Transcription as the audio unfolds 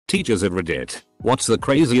Teachers of Reddit, what's the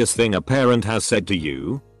craziest thing a parent has said to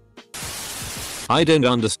you? I don't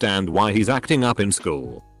understand why he's acting up in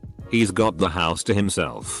school. He's got the house to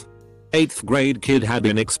himself. 8th grade kid had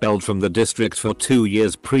been expelled from the district for 2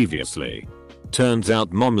 years previously. Turns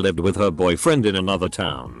out mom lived with her boyfriend in another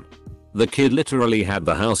town. The kid literally had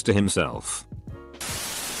the house to himself.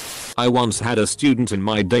 I once had a student in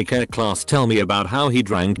my daycare class tell me about how he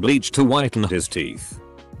drank bleach to whiten his teeth.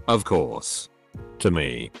 Of course. To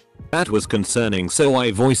me, that was concerning, so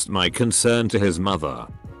I voiced my concern to his mother.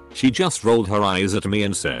 She just rolled her eyes at me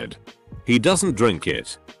and said, "He doesn't drink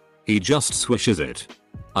it. He just swishes it."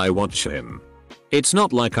 I watch him. It's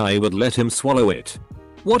not like I would let him swallow it.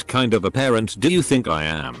 What kind of a parent do you think I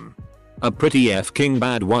am? A pretty f***ing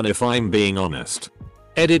bad one if I'm being honest.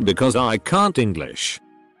 Edit because I can't English.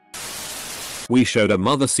 We showed a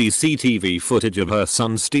mother CCTV footage of her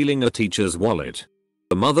son stealing a teacher's wallet.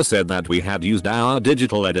 The mother said that we had used our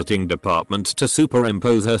digital editing department to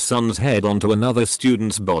superimpose her son's head onto another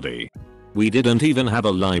student's body. We didn't even have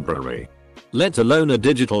a library, let alone a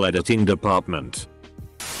digital editing department.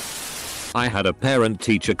 I had a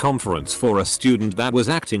parent-teacher conference for a student that was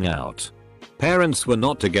acting out. Parents were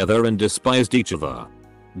not together and despised each other.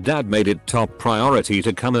 Dad made it top priority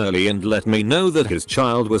to come early and let me know that his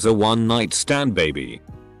child was a one-night stand baby.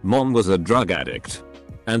 Mom was a drug addict.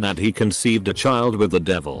 And that he conceived a child with the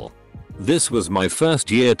devil. This was my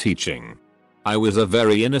first year teaching. I was a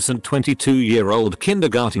very innocent 22-year-old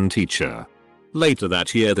kindergarten teacher. Later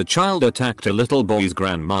that year the child attacked a little boy's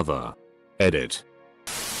grandmother. Edit.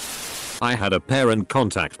 I had a parent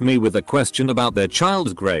contact me with a question about their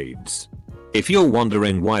child's grades. If you're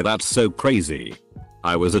wondering why that's so crazy,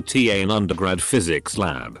 I was a TA in undergrad physics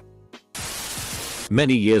lab.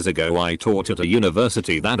 Many years ago I taught at a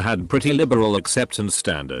university that had pretty liberal acceptance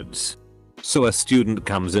standards. So a student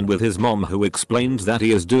comes in with his mom who explains that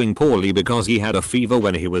he is doing poorly because he had a fever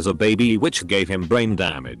when he was a baby which gave him brain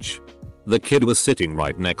damage. The kid was sitting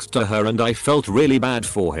right next to her and I felt really bad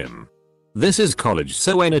for him. This is college,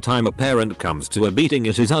 so anytime a parent comes to a meeting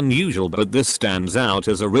it is unusual, but this stands out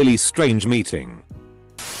as a really strange meeting.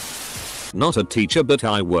 Not a teacher, but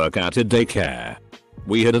I work at a daycare.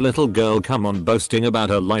 We had a little girl come on boasting about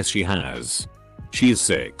her lice she has. She's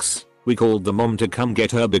 6. We called the mom to come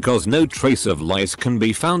get her because no trace of lice can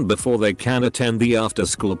be found before they can attend the after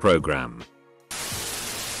school program.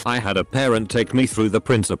 I had a parent take me through the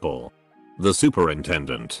principal, the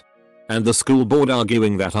superintendent, and the school board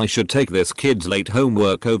arguing that I should take this kid's late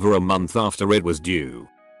homework over a month after it was due.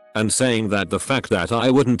 And saying that the fact that I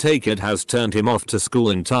wouldn't take it has turned him off to school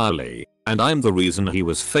entirely, and I'm the reason he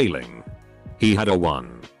was failing. He had a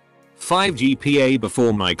 1.5 GPA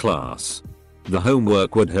before my class. The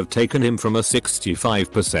homework would have taken him from a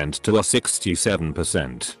 65% to a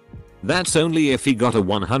 67%. That's only if he got a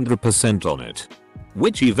 100% on it,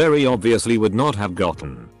 which he very obviously would not have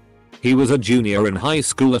gotten. He was a junior in high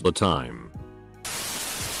school at the time.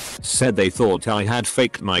 Said they thought I had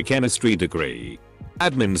faked my chemistry degree.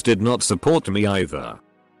 Admins did not support me either.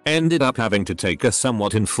 Ended up having to take a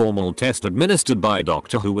somewhat informal test administered by a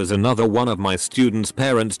doctor who was another one of my students'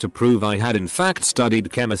 parents to prove I had in fact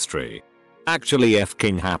studied chemistry. Actually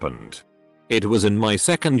f***ing happened. It was in my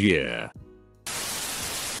 2nd year.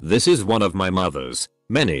 This is one of my mother's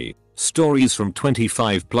many stories from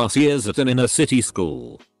 25 plus years at an inner city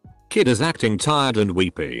school. Kid is acting tired and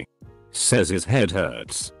weepy. Says his head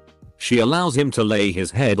hurts. She allows him to lay his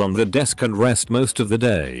head on the desk and rest most of the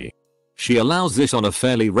day. She allows this on a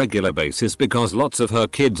fairly regular basis because lots of her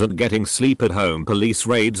kids aren't getting sleep at home, police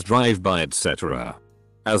raids, drive-by, etc.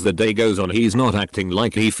 As the day goes on he's not acting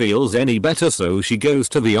like he feels any better, so she goes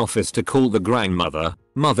to the office to call the grandmother.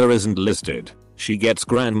 Mother isn't listed. She gets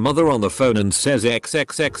grandmother on the phone and says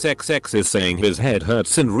XXXXX is saying his head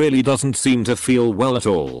hurts and really doesn't seem to feel well at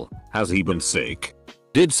all. Has he been sick?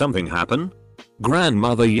 Did something happen?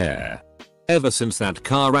 Grandmother: yeah. Ever since that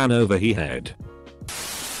car ran over he had.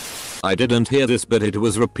 I didn't hear this, but it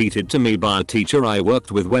was repeated to me by a teacher I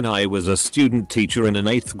worked with when I was a student teacher in an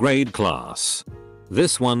 8th grade class.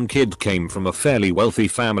 This one kid came from a fairly wealthy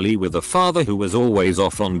family with a father who was always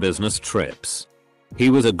off on business trips. He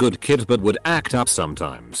was a good kid but would act up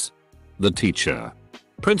sometimes. The teacher,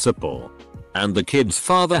 principal, and the kid's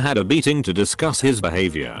father had a meeting to discuss his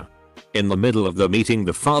behavior. In the middle of the meeting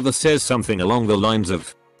the father says something along the lines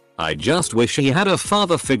of, "I just wish he had a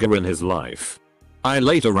father figure in his life." I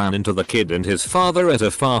later ran into the kid and his father at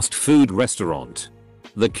a fast food restaurant.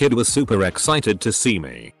 The kid was super excited to see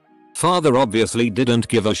me. Father obviously didn't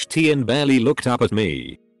give a shit and barely looked up at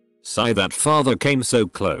me. Sigh that father came so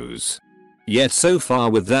close, yet so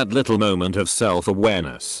far with that little moment of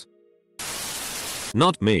self-awareness.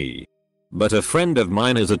 Not me. But a friend of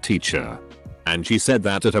mine is a teacher. And she said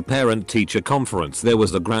that at a parent-teacher conference there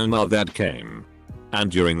was a grandma that came. And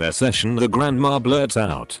during their session the grandma blurts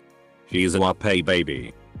out, "She's a WAPE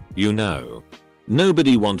baby. You know.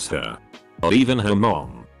 Nobody wants her. Or even her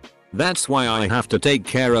mom. That's why I have to take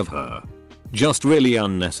care of her." Just really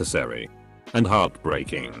unnecessary. And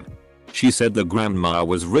heartbreaking. She said the grandma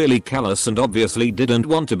was really callous and obviously didn't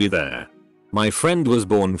want to be there. My friend was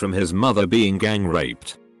born from his mother being gang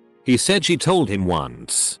raped. He said she told him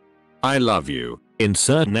once, "I love you,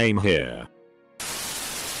 insert name here."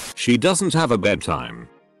 She doesn't have a bedtime.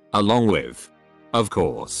 Along with, of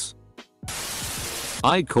course.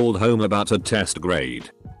 I called home about a test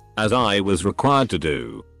grade. As I was required to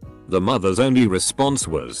do. The mother's only response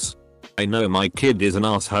was, "I know my kid is an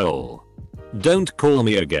asshole. Don't call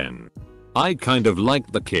me again." I kind of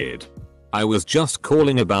liked the kid. I was just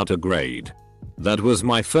calling about a grade. That was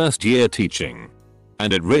my first year teaching.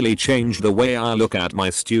 And it really changed the way I look at my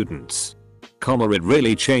students. It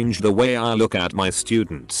really changed the way I look at my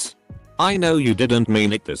students. I know you didn't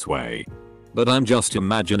mean it this way. But I'm just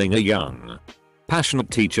imagining a young, passionate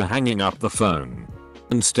teacher hanging up the phone.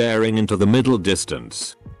 And staring into the middle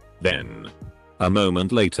distance. Then. A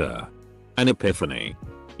moment later. An epiphany.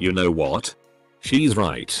 You know what? She's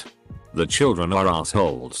right. The children are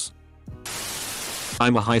assholes.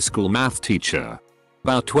 I'm a high school math teacher.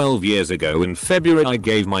 About 12 years ago in February I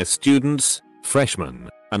gave my students, freshmen,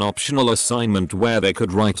 an optional assignment where they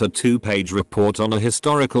could write a 2-page report on a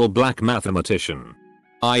historical black mathematician.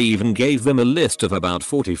 I even gave them a list of about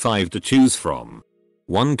 45 to choose from.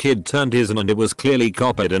 One kid turned his in and it was clearly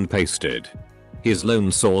copied and pasted. His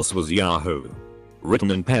lone source was Yahoo. Written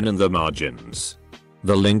in pen in the margins.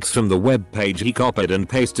 The links from the web page he copied and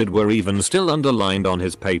pasted were even still underlined on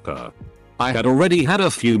his paper. I had already had a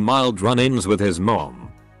few mild run-ins with his mom.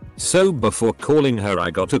 So before calling her I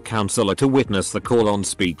got a counselor to witness the call on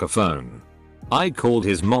speakerphone. I called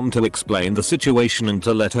his mom to explain the situation and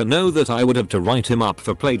to let her know that I would have to write him up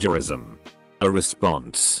for plagiarism. A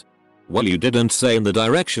response. "Well, you didn't say in the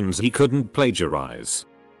directions he couldn't plagiarize."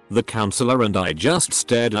 The counselor and I just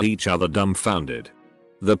stared at each other dumbfounded.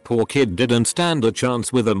 The poor kid didn't stand a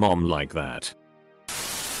chance with a mom like that.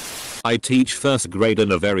 I teach first grade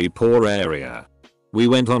in a very poor area. We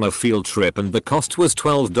went on a field trip and the cost was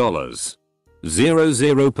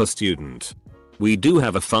 $12.00 per student. We do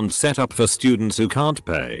have a fund set up for students who can't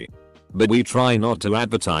pay. But we try not to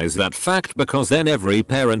advertise that fact because then every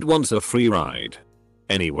parent wants a free ride.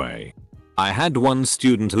 Anyway. I had one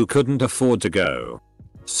student who couldn't afford to go.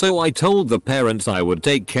 So I told the parents I would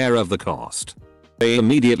take care of the cost. They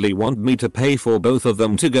immediately want me to pay for both of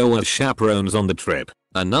them to go as chaperones on the trip.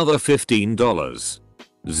 Another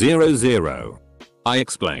 $15.00. I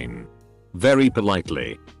explain. Very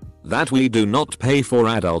politely. That we do not pay for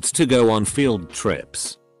adults to go on field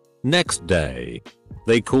trips. Next day.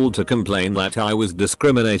 They called to complain that I was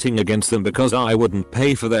discriminating against them because I wouldn't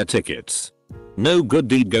pay for their tickets. No good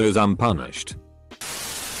deed goes unpunished.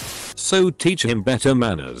 So teach him better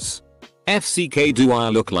manners. FCK, do I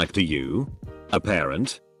look like to you? A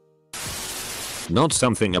parent? Not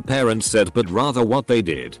something a parent said but rather what they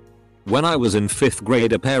did. When I was in 5th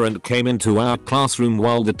grade a parent came into our classroom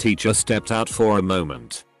while the teacher stepped out for a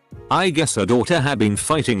moment. I guess her daughter had been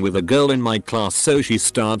fighting with a girl in my class so she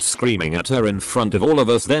starts screaming at her in front of all of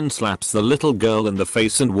us, then slaps the little girl in the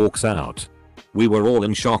face and walks out. We were all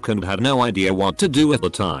in shock and had no idea what to do at the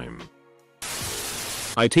time.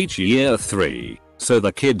 I teach year 3, so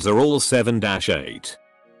the kids are all 7-8.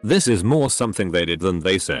 This is more something they did than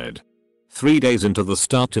they said. 3 days into the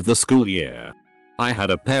start of the school year, I had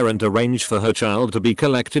a parent arrange for her child to be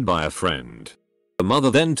collected by a friend. The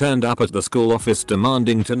mother then turned up at the school office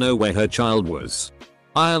demanding to know where her child was.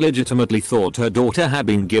 I legitimately thought her daughter had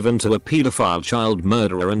been given to a pedophile child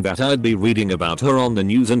murderer and that I'd be reading about her on the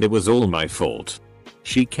news and it was all my fault.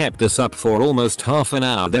 She kept us up for almost half an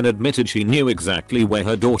hour, then admitted she knew exactly where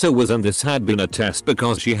her daughter was and this had been a test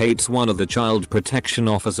because she hates one of the child protection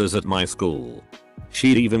officers at my school.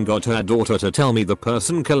 She'd even got her daughter to tell me the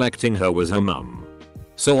person collecting her was her mum.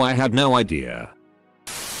 So I had no idea.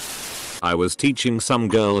 I was teaching some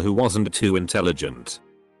girl who wasn't too intelligent.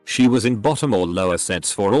 She was in bottom or lower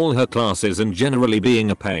sets for all her classes and generally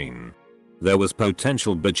being a pain. There was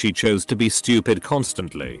potential but she chose to be stupid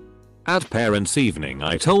constantly. At parents' evening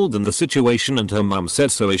I told them the situation and her mum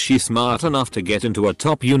said, "So is she smart enough to get into a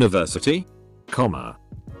top university?"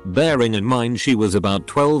 Bearing in mind she was about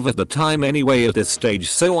 12 at the time anyway at this stage,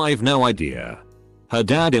 so I've no idea. Her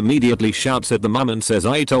dad immediately shouts at the mum and says,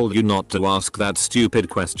 "I told you not to ask that stupid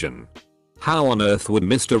question. How on earth would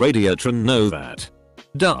Mr. Radiatron know that?"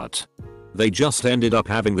 They just ended up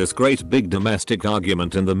having this great big domestic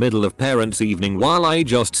argument in the middle of parents' evening while I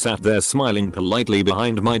just sat there smiling politely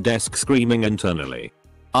behind my desk screaming internally.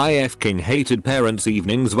 I f***ing hated parents'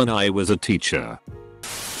 evenings when I was a teacher.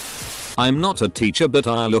 I'm not a teacher, but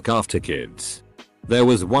I look after kids. There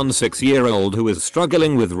was one 6-year-old who was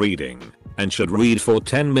struggling with reading and should read for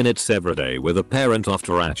 10 minutes every day with a parent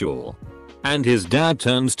after actual. And his dad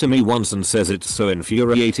turns to me once and says it's so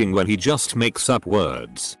infuriating when he just makes up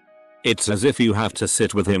words. It's as if you have to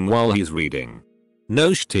sit with him while he's reading.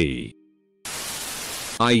 No shitty.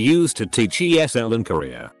 I used to teach ESL in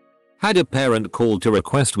Korea. Had a parent called to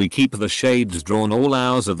request we keep the shades drawn all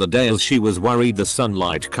hours of the day as she was worried the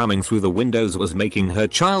sunlight coming through the windows was making her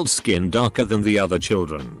child's skin darker than the other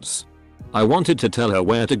children's. I wanted to tell her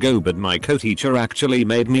where to go, but my co-teacher actually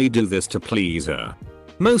made me do this to please her.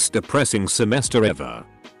 Most depressing semester ever.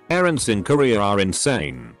 Parents in Korea are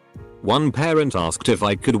insane. One parent asked if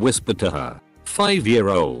I could whisper to her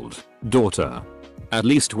 5-year-old daughter at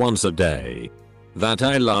least once a day that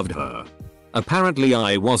I loved her. Apparently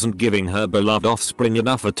I wasn't giving her beloved offspring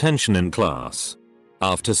enough attention in class.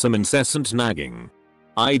 After some incessant nagging,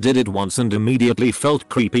 I did it once and immediately felt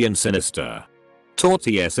creepy and sinister. Taught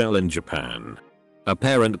ESL in Japan. A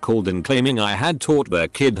parent called in claiming I had taught their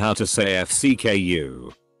kid how to say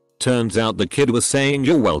FCKU. Turns out the kid was saying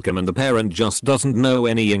you're welcome and the parent just doesn't know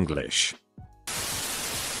any English.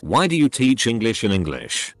 Why do you teach English in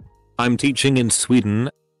English? I'm teaching in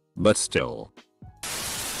Sweden, but still.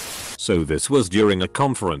 So this was during a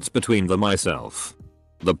conference between myself,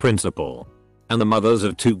 the principal, and the mothers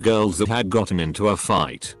of 2 girls that had gotten into a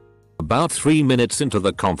fight. About 3 minutes into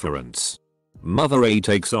the conference, Mother A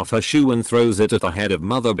takes off her shoe and throws it at the head of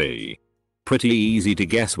Mother B. Pretty easy to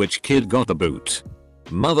guess which kid got the boot.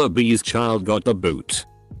 Mother B's child got the boot.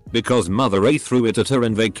 Because Mother A threw it at her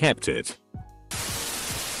and they kept it.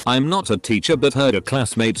 I'm not a teacher, but heard a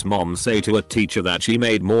classmate's mom say to a teacher that she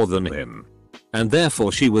made more than him. And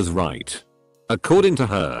therefore she was right. According to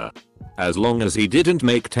her, as long as he didn't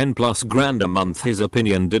make 10+ grand a month, his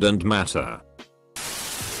opinion didn't matter.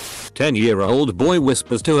 10-year-old boy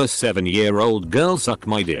whispers to a 7-year-old girl, suck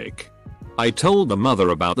my dick. I told the mother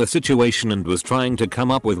about the situation and was trying to come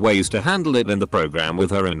up with ways to handle it in the program with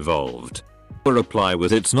her involved. Her reply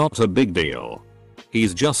was, it's not a big deal.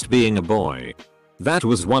 He's just being a boy. That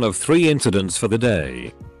was one of 3 incidents for the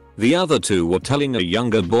day. The other 2 were telling a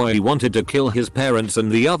younger boy he wanted to kill his parents,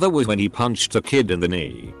 and the other was when he punched a kid in the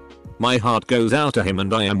knee. My heart goes out to him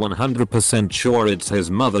and I am 100% sure it's his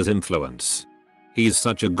mother's influence. He's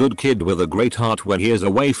such a good kid with a great heart when he is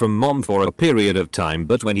away from mom for a period of time,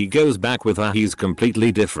 but when he goes back with her he's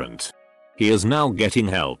completely different. He is now getting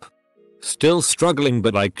help. Still struggling,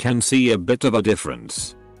 but I can see a bit of a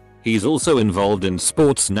difference. He's also involved in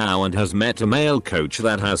sports now and has met a male coach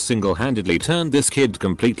that has single-handedly turned this kid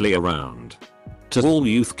completely around. To all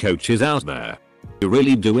youth coaches out there, you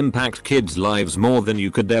really do impact kids' lives more than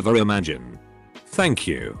you could ever imagine. Thank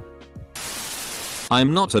you.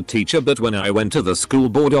 I'm not a teacher, but when I went to the school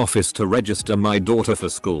board office to register my daughter for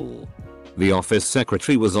school, the office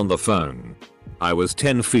secretary was on the phone. I was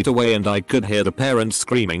 10 feet away and I could hear the parents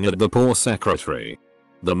screaming at the poor secretary.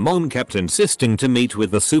 The mom kept insisting to meet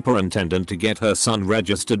with the superintendent to get her son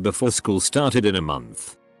registered before school started in a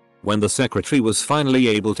month. When the secretary was finally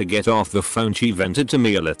able to get off the phone, she vented to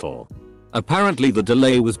me a little. Apparently the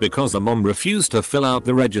delay was because the mom refused to fill out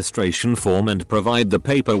the registration form and provide the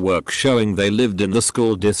paperwork showing they lived in the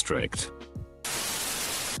school district.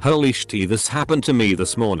 Holy shit, this happened to me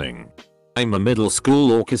this morning. I'm a middle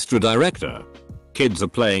school orchestra director. Kids are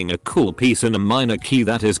playing a cool piece in a minor key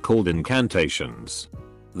that is called Incantations.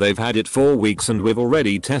 They've had it 4 weeks and we've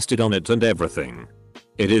already tested on it and everything.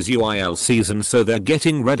 It is UIL season, so they're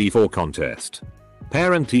getting ready for contest.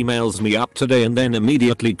 Parent emails me up today and then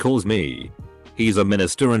immediately calls me. He's a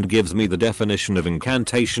minister and gives me the definition of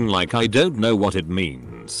incantation like I don't know what it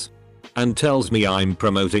means. And tells me I'm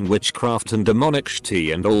promoting witchcraft and demonic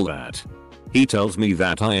shit and all that. He tells me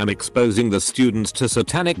that I am exposing the students to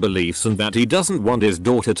satanic beliefs and that he doesn't want his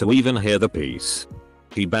daughter to even hear the piece.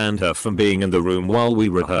 He banned her from being in the room while we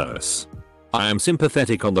rehearse. I am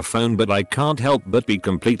sympathetic on the phone, but I can't help but be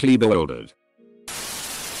completely bewildered.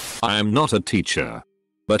 I am not a teacher.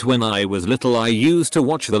 But when I was little I used to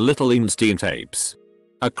watch the Little Einstein tapes.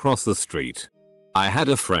 Across the street, I had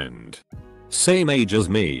a friend, same age as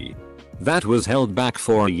me, that was held back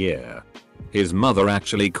for a year. His mother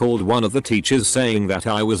actually called one of the teachers saying that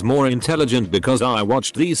I was more intelligent because I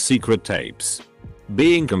watched these secret tapes.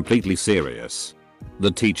 Being completely serious.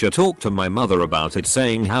 The teacher talked to my mother about it,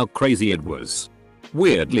 saying how crazy it was.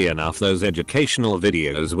 Weirdly enough, those educational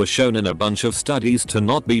videos were shown in a bunch of studies to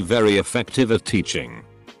not be very effective at teaching.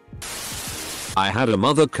 I had a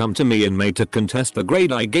mother come to me in May to contest the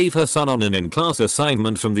grade I gave her son on an in-class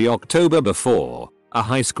assignment from the October before. A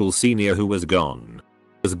high school senior who was gone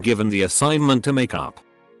was given the assignment to make up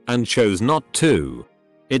and chose not to.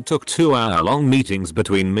 It took 2-hour-long meetings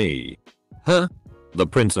between me, her, the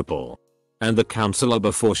principal, and the counselor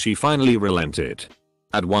before she finally relented.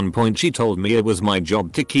 At one point she told me it was my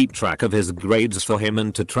job to keep track of his grades for him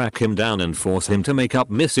and to track him down and force him to make up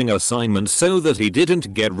missing assignments so that he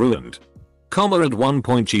didn't get ruined. At one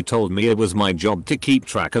point she told me it was my job to keep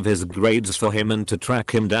track of his grades for him and to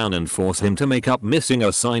track him down and force him to make up missing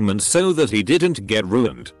assignments so that he didn't get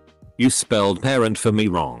ruined. You spelled parent for me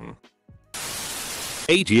wrong.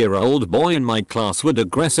 8-year-old boy in my class would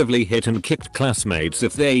aggressively hit and kicked classmates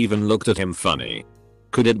if they even looked at him funny.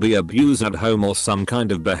 Could it be abuse at home or some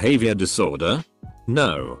kind of behavior disorder?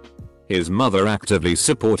 No. His mother actively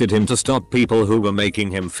supported him to stop people who were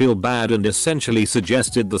making him feel bad and essentially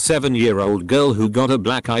suggested the 7-year-old girl who got a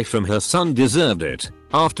black eye from her son deserved it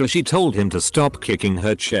after she told him to stop kicking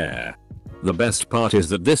her chair. The best part is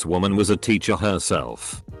that this woman was a teacher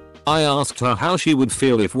herself. I asked her how she would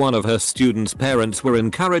feel if one of her students' parents were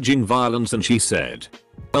encouraging violence and she said,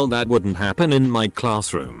 "Well, that wouldn't happen in my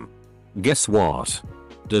classroom." Guess what?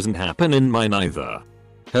 Doesn't happen in mine either.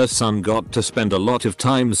 Her son got to spend a lot of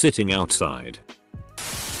time sitting outside.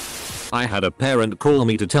 I had a parent call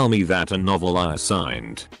me to tell me that a novel I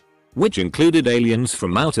assigned, which included aliens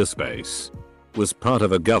from outer space, was part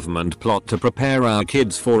of a government plot to prepare our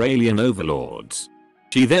kids for alien overlords.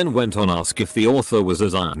 She then went on to ask if the author was a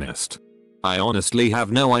Zionist. I honestly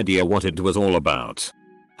have no idea what it was all about.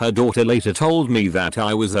 Her daughter later told me that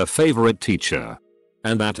I was her favorite teacher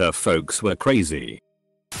and that her folks were crazy.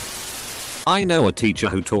 I know a teacher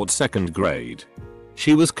who taught 2nd grade.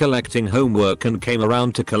 She was collecting homework and came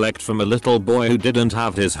around to collect from a little boy who didn't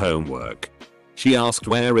have his homework. She asked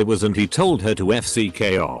where it was and he told her to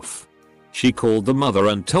FCK off. She called the mother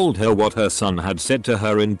and told her what her son had said to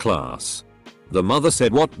her in class. The mother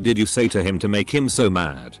said, "What did you say to him to make him so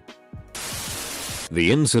mad?" The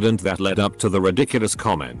incident that led up to the ridiculous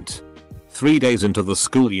comment. 3 days into the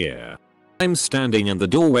school year, I'm standing in the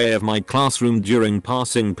doorway of my classroom during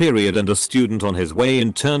passing period and a student on his way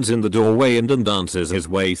in turns in the doorway and dances his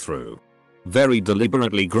way through, very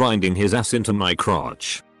deliberately grinding his ass into my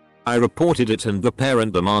crotch. I reported it and the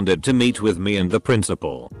parent demanded to meet with me and the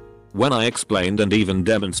principal. When I explained and even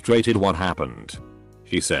demonstrated what happened,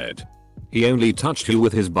 she said, "He only touched you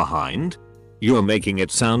with his behind? You're making it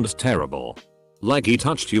sound terrible. Like he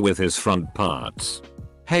touched you with his front parts.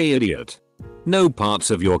 Hey idiot. No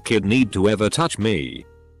parts of your kid need to ever touch me."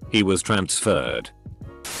 He was transferred.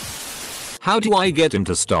 How do I get him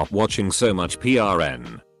to stop watching so much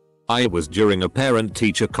PRN? I was during a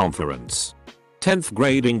parent-teacher conference. 10th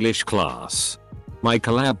grade English class. My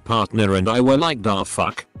collab partner and I were like, "Da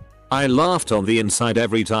fuck." I laughed on the inside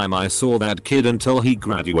every time I saw that kid until he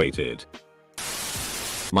graduated.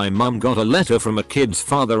 My mum got a letter from a kid's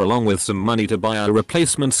father along with some money to buy a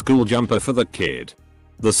replacement school jumper for the kid.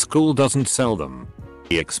 The school doesn't sell them.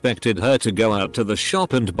 He expected her to go out to the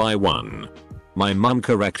shop and buy one. My mum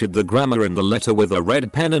corrected the grammar in the letter with a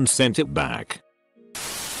red pen and sent it back.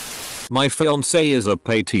 My fiance is a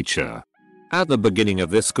PE teacher. At the beginning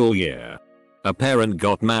of this school year, a parent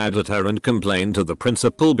got mad at her and complained to the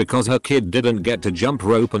principal because her kid didn't get to jump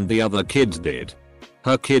rope and the other kids did.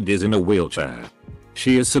 Her kid is in a wheelchair.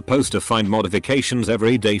 She is supposed to find modifications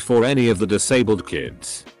every day for any of the disabled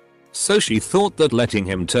kids. So she thought that letting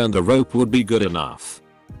him turn the rope would be good enough.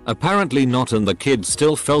 Apparently not, and the kid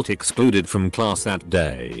still felt excluded from class that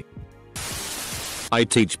day. I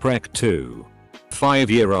teach Prec 2.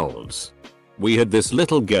 5-year-olds. We had this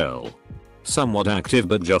little girl. Somewhat active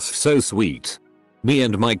but just so sweet. Me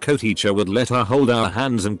and my co-teacher would let her hold our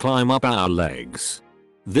hands and climb up our legs.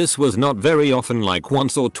 This was not very often, like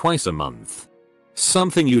once or twice a month.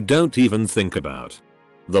 Something you don't even think about.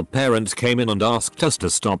 The parents came in and asked us to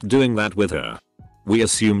stop doing that with her. We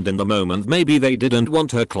assumed in the moment maybe they didn't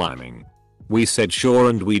want her climbing. We said sure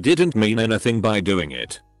and we didn't mean anything by doing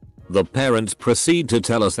it. The parents proceed to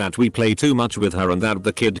tell us that we play too much with her and that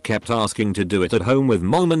the kid kept asking to do it at home with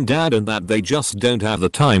mom and dad and that they just don't have the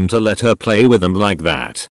time to let her play with them like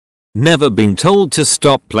that. Never been told to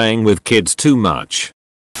stop playing with kids too much.